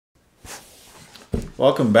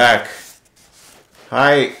Welcome back.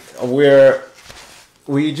 Hi,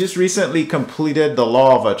 we just recently completed the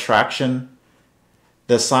law of attraction,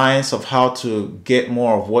 the science of how to get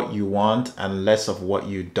more of what you want and less of what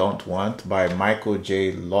you don't want by Michael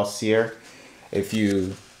J. Lossier. If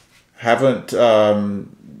you haven't,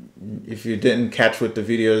 if you didn't catch with the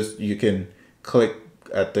videos, you can click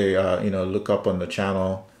at the, look up on the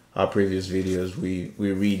channel, our previous videos. We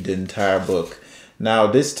read the entire book. Now,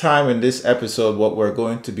 this time in this episode, what we're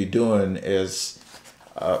going to be doing is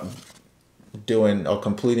doing or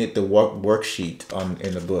completing the worksheet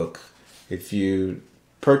in the book. If you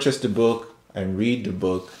purchase the book and read the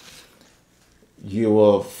book, you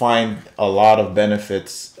will find a lot of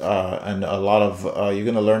benefits and a lot of you're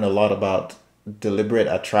going to learn a lot about deliberate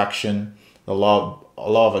attraction, the law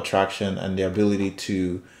of attraction, and the ability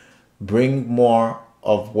to bring more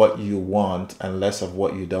of what you want and less of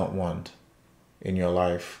what you don't want in your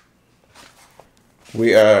life. We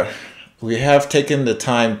have taken the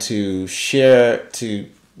time to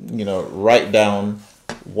write down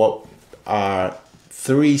what our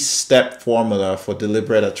 3-step formula for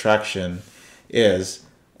deliberate attraction is.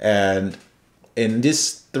 And in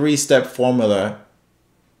this 3-step formula,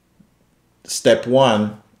 step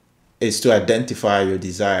 1 is to identify your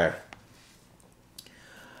desire.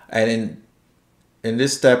 And in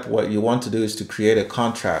this step, what you want to do is to create a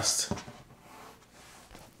contrast,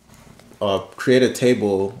 or create a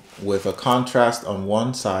table with a contrast on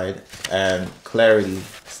one side and clarity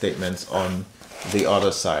statements on the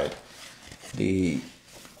other side. In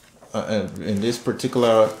this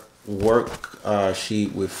particular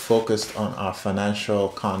worksheet, we focused on our financial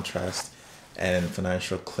contrast and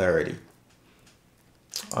financial clarity.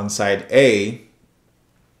 On side A,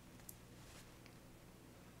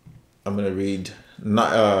 I'm going to read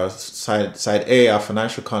side A. Our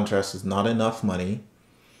financial contrast is not enough money.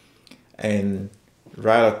 And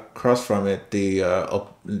right across from it, the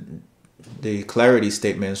clarity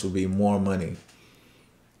statements will be more money.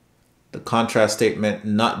 The contrast statement,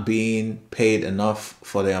 not being paid enough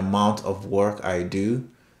for the amount of work I do.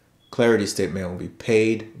 Clarity statement will be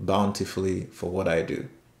paid bountifully for what I do.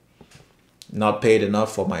 Not paid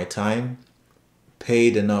enough for my time.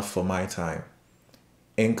 Paid enough for my time.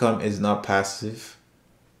 Income is not passive.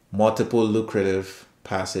 Multiple lucrative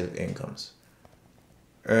passive incomes.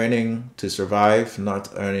 Earning to survive, not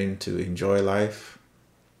earning to enjoy life.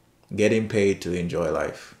 Getting paid to enjoy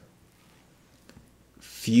life.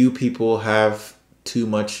 Few people have too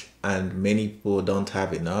much and many people don't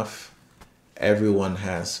have enough. Everyone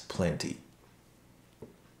has plenty.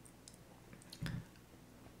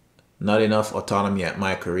 Not enough autonomy at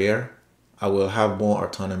my career. I will have more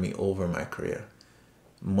autonomy over my career.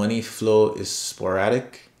 Money flow is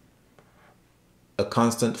sporadic. A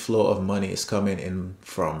constant flow of money is coming in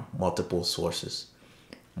from multiple sources.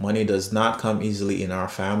 Money does not come easily in our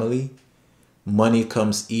family. Money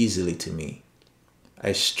comes easily to me.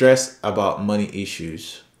 I stress about money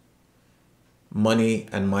issues. Money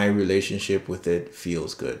and my relationship with it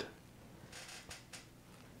feels good.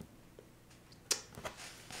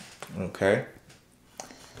 Okay.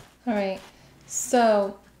 All right.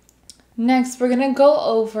 So next, we're going to go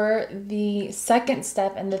over the second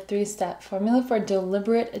step and the 3-step formula for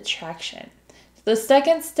deliberate attraction. The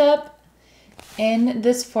second step in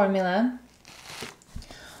this formula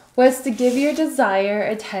was to give your desire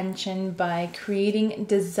attention by creating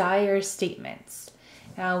desire statements.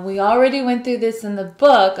 Now, we already went through this in the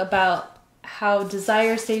book about how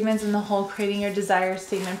desire statements and the whole creating your desire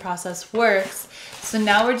statement process works. So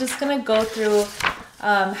now we're just going to go through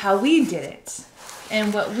how we did it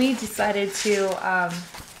and what we decided to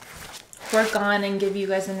work on, and give you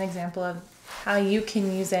guys an example of how you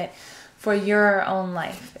can use it for your own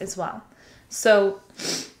life as well. So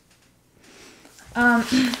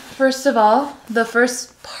first of all, the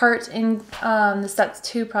first part in the step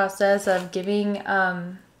 2 process of giving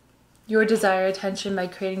your desire attention by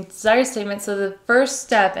creating desire statements. So the first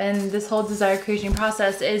step in this whole desire creation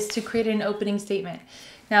process is to create an opening statement.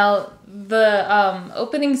 Now, the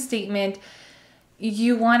opening statement,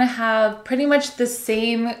 you want to have pretty much the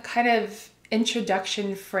same kind of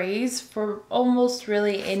introduction phrase for almost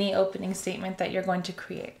really any opening statement that you're going to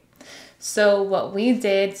create. So what we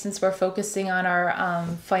did, since we're focusing on our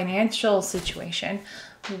financial situation,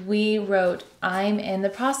 we wrote, I'm in the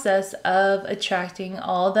process of attracting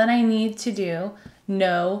all that I need to do,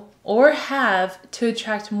 know, or have to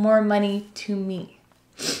attract more money to me.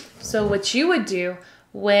 So what you would do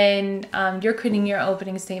when you're creating your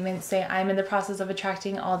opening statement, say, I'm in the process of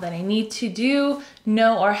attracting all that I need to do,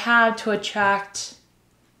 know, or have to attract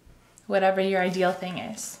whatever your ideal thing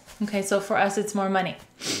is. Okay, so for us, it's more money.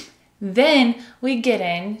 Then we get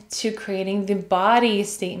into creating the body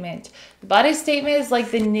statement. The body statement is like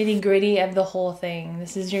the nitty-gritty of the whole thing.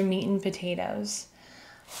 This is your meat and potatoes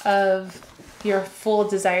of your full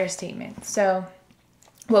desire statement. So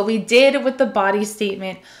what we did with the body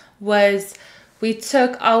statement was we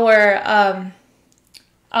took our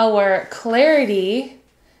clarity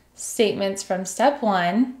statements from step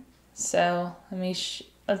 1. So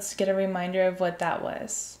let's get a reminder of what that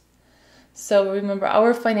was. So remember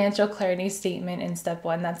our financial clarity statement in step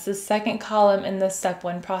 1. That's the second column in the step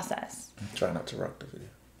 1 process. Try not to rock the video.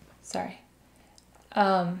 Sorry.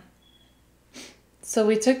 So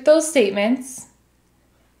we took those statements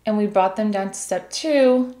and we brought them down to step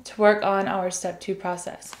 2 to work on our step 2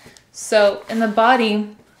 process. So in the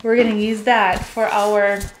body, we're going to use that for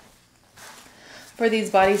these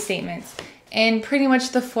body statements. And pretty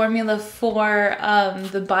much the formula for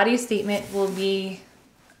the body statement will be,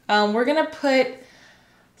 we're going to put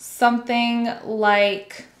something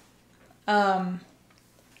like,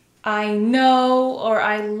 I know, or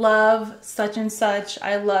I love such and such.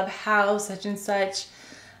 I love how such and such.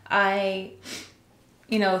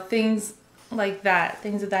 Things like that,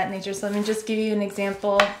 things of that nature. So let me just give you an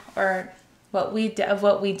example or what we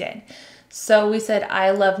did. So we said,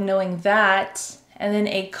 I love knowing that, and then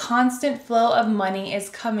a constant flow of money is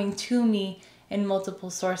coming to me in multiple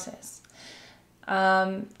sources.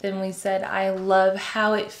 Then we said, I love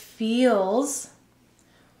how it feels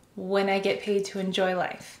when I get paid to enjoy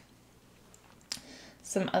life.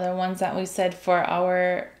 Some other ones that we said for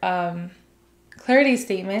our clarity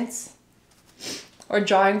statements, or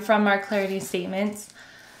drawing from our clarity statements,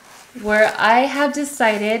 where I have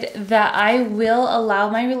decided that I will allow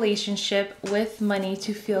my relationship with money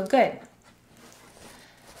to feel good.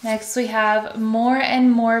 Next, we have more and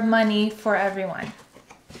more money for everyone.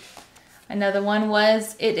 Another one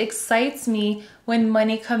was, it excites me when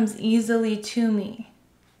money comes easily to me.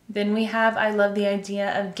 Then we have, I love the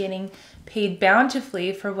idea of getting paid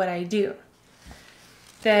bountifully for what I do.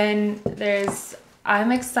 Then there's,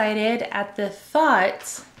 I'm excited at the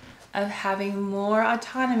thought of having more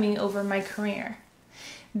autonomy over my career.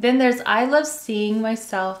 Then there's, I love seeing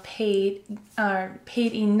myself paid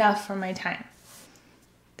enough for my time.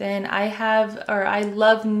 Then I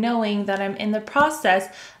love knowing that I'm in the process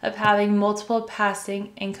of having multiple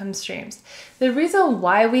passing income streams. The reason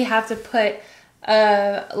why we have to put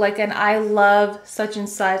like an I love such and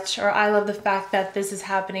such, or I love the fact that this is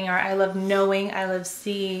happening, or I love knowing, I love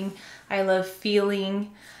seeing, I love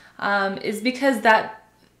feeling, is because that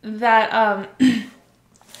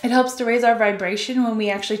it helps to raise our vibration when we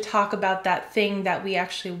actually talk about that thing that we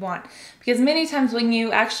actually want. Because many times when you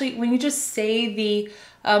just say the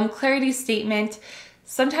clarity statement,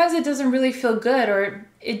 sometimes it doesn't really feel good, or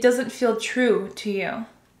it doesn't feel true to you,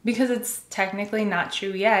 because it's technically not true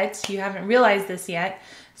yet. You haven't realized this yet.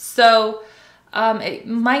 So it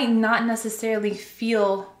might not necessarily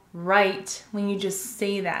feel right when you just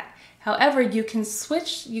say that. However, you can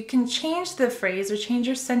change the phrase or change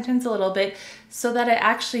your sentence a little bit so that it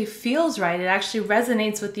actually feels right. It actually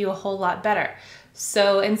resonates with you a whole lot better.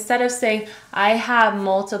 So instead of saying, I have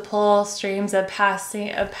multiple streams of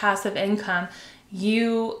passive income,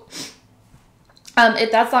 if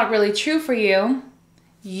that's not really true for you,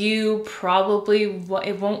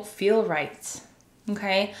 it won't feel right.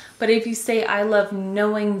 Okay. But if you say, I love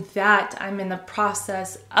knowing that I'm in the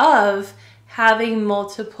process of having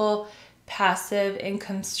multiple passive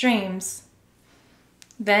income streams,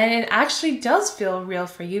 then it actually does feel real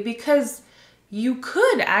for you, because you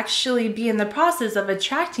could actually be in the process of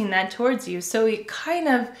attracting that towards you. So it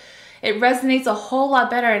resonates a whole lot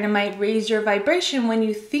better, and it might raise your vibration when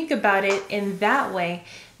you think about it in that way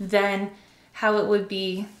than how it would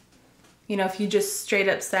be, if you just straight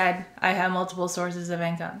up said, I have multiple sources of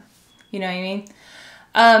income. You know what I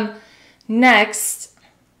mean? Next,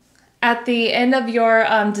 at the end of your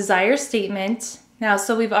desire statement, now,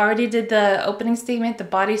 so we've already did the opening statement, the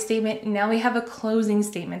body statement. Now we have a closing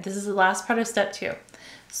statement. This is the last part of step 2.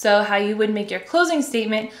 So how you would make your closing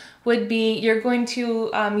statement would be, you're going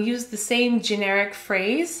to use the same generic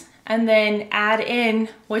phrase and then add in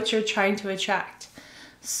what you're trying to attract.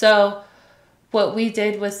 So what we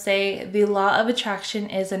did was say, the law of attraction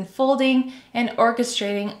is unfolding and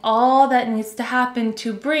orchestrating all that needs to happen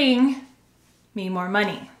to bring me more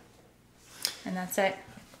money. And that's it.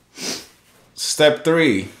 Step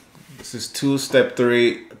 3. This is step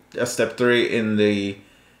 3 in the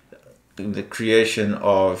creation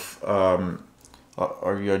of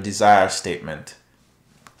or your desire statement.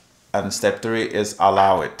 And step 3 is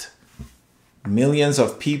allow it. Millions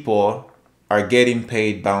of people are getting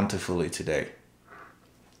paid bountifully today.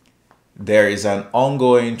 there is an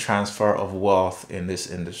ongoing transfer of wealth in this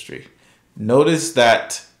industry. Notice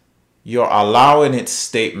that your allowing it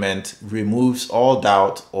statement removes all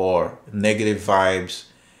doubt or negative vibes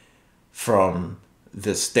from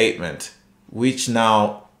the statement, which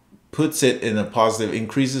now puts it in a positive,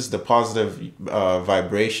 increases the positive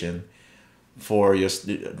vibration for your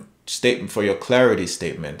statement, for your clarity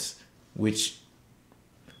statements, which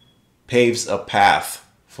paves a path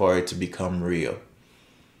for it to become real.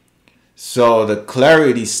 So the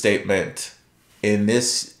clarity statement, in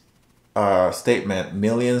this statement,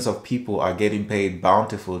 millions of people are getting paid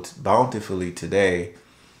bountifully today,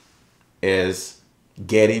 is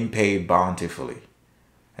getting paid bountifully.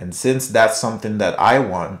 And since that's something that I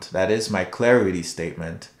want, that is my clarity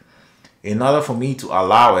statement, in order for me to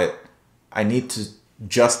allow it, I need to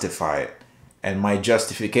justify it. And my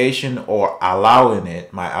justification or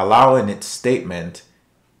my allowing it statement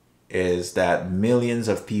is that millions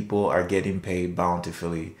of people are getting paid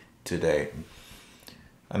bountifully today.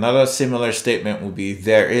 Another similar statement would be,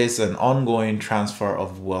 there is an ongoing transfer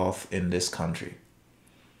of wealth in this country.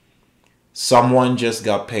 Someone just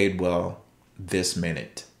got paid well this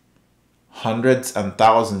minute. Hundreds and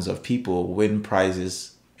thousands of people win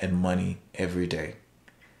prizes and money every day.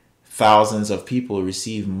 Thousands of people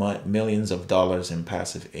receive millions of dollars in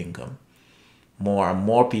passive income. More and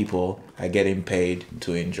more people are getting paid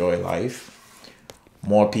to enjoy life.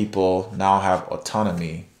 More people now have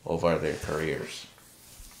autonomy over their careers.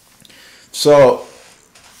 So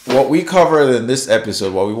what we covered in this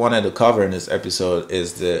episode, what we wanted to cover in this episode,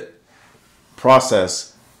 is the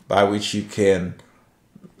process by which you can,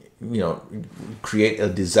 create a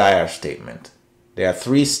desire statement. There are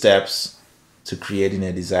 3 steps to creating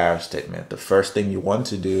a desire statement. The first thing you want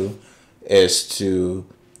to do is to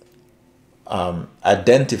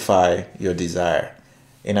identify your desire.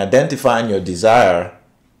 In identifying your desire,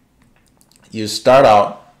 you start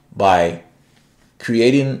out by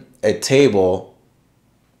creating a table,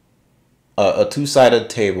 a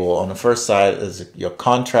 2-sided table. On the first side is your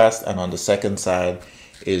contrast, and on the second side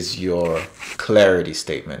is your clarity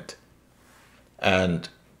statement. And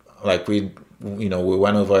like we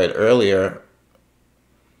went over it earlier,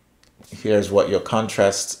 here's what your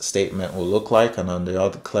contrast statement will look like, and on the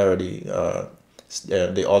other clarity,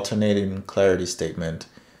 the alternating clarity statement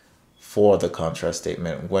for the contrast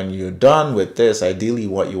statement. When you're done with this, ideally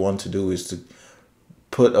what you want to do is to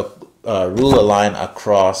put a ruler line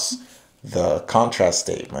across the contrast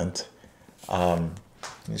statement. Let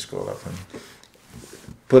me scroll up and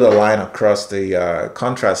put a line across the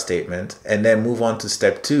contrast statement, and then move on to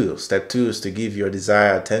step 2. Step 2 is to give your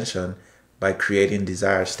desire attention by creating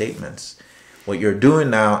desire statements. What you're doing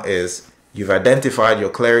now is you've identified your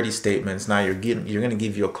clarity statements. Now you're going to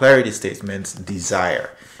give your clarity statements desire.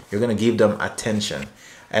 You're going to give them attention.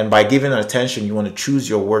 And by giving attention, you want to choose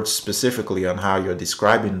your words specifically on how you're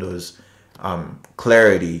describing those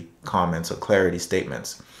clarity comments or clarity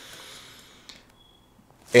statements.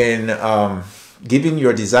 In giving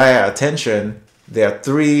your desire attention, there are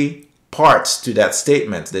 3 parts to that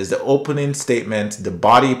statement. There's the opening statement, the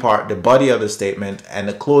body part, the body of the statement, and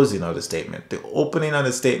the closing of the statement. The opening of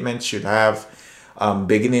the statement should have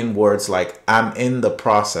beginning words like, I'm in the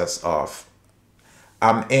process of.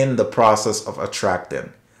 I'm in the process of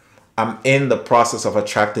attracting. I'm in the process of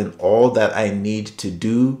attracting all that I need to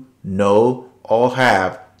do, know, or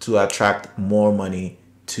have to attract more money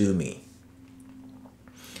to me.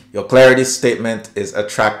 Your clarity statement is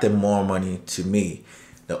attracting more money to me.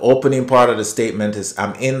 The opening part of the statement is,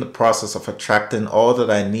 I'm in the process of attracting all that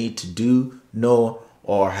I need to do, know,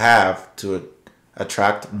 or have to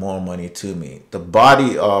attract more money to me. The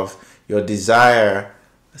body of your desire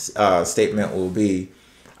statement will be,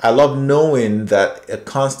 I love knowing that a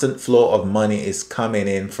constant flow of money is coming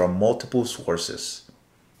in from multiple sources.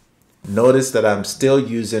 Notice that I'm still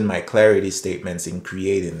using my clarity statements in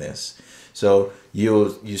creating this. So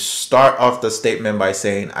you start off the statement by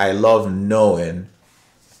saying, I love knowing,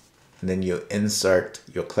 and then you insert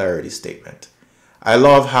your clarity statement. I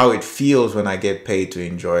love how it feels when I get paid to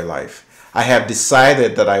enjoy life. I have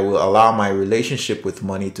decided that I will allow my relationship with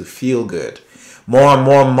money to feel good. More and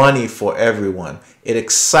more money for everyone. It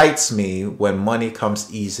excites me when money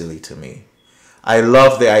comes easily to me. I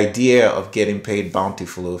love the idea of getting paid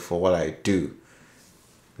bountifully for what I do.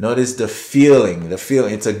 Notice the feeling.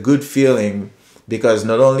 It's a good feeling, because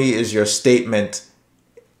not only is your statement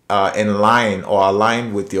in line or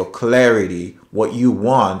aligned with your clarity, what you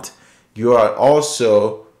want, you are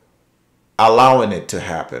also allowing it to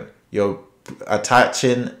happen. You're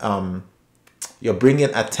attaching, you're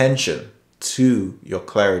bringing attention to your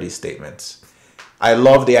clarity statements. I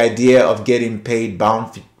love the idea of getting paid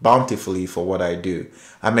bountifully for what I do.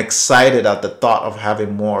 I'm excited at the thought of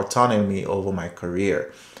having more autonomy over my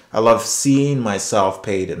career. I love seeing myself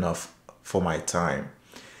paid enough for my time.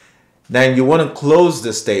 Then you want to close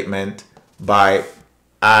the statement by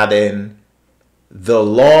adding, the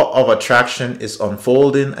law of attraction is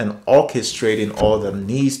unfolding and orchestrating all that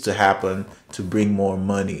needs to happen to bring more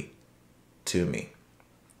money to me.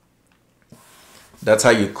 That's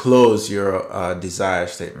how you close your desire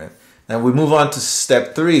statement. And we move on to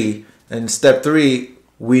step 3. In step 3,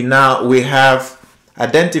 we have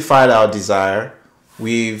identified our desire.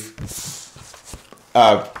 We've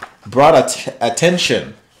brought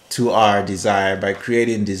attention to our desire by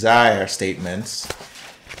creating desire statements.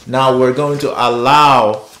 Now we're going to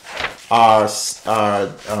allow our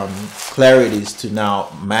clarities to now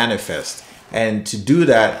manifest. And to do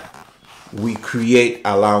that, we create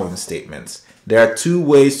allowance statements. There are 2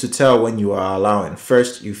 ways to tell when you are allowing.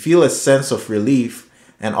 First, you feel a sense of relief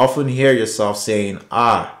and often hear yourself saying,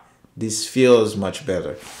 this feels much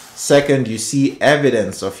better. Second, you see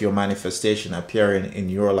evidence of your manifestation appearing in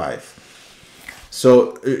your life.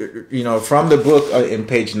 So, from the book in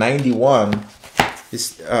page 91,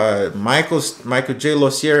 Michael J.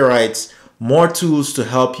 Losier writes, more tools to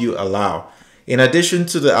help you allow. In addition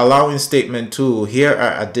to the allowing statement tool, here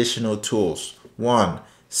are additional tools. 1.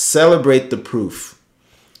 Celebrate the proof.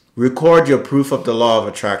 Record your proof of the law of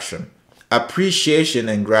attraction. Appreciation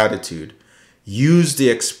and gratitude. Use the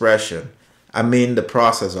expression, the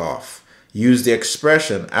process off. Use the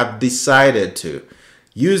expression, I've decided to.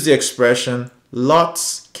 Use the expression,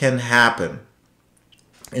 lots can happen.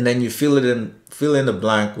 And then you fill in the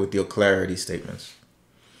blank with your clarity statements.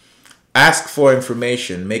 Ask for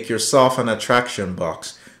information. Make yourself an attraction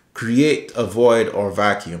box. Create a void or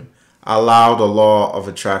vacuum. Allow the law of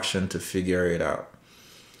attraction to figure it out.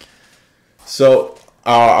 So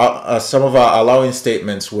some of our allowing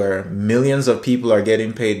statements were, millions of people are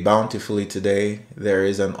getting paid bountifully today. There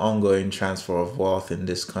is an ongoing transfer of wealth in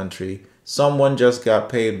this country. Someone just got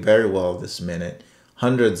paid very well this minute.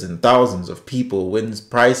 Hundreds and thousands of people win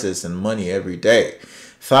prizes and money every day.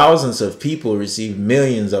 Thousands of people receive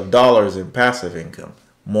millions of dollars in passive income.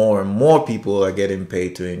 More and more people are getting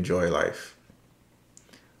paid to enjoy life.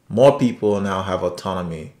 More people now have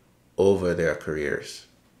autonomy over their careers.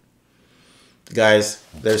 Guys,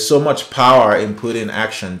 there's so much power in putting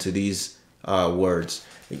action to these words.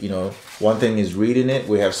 One thing is reading it.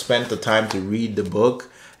 We have spent the time to read the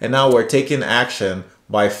book, and now we're taking action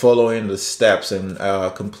by following the steps and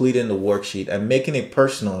completing the worksheet and making it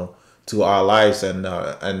personal to our lives and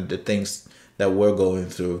the things that we're going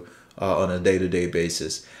through on a day-to-day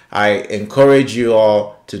basis. I encourage you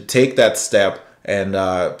all to take that step and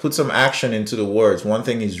put some action into the words. One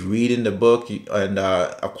thing is reading the book and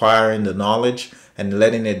acquiring the knowledge and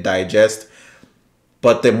letting it digest.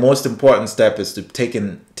 But the most important step is to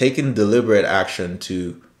taking deliberate action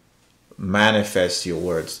to manifest your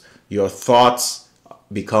words. Your thoughts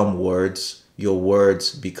become words. Your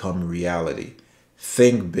words become reality.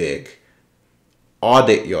 Think big.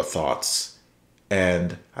 Audit your thoughts.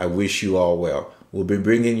 And I wish you all well. We'll be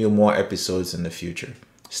bringing you more episodes in the future.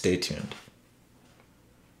 Stay tuned.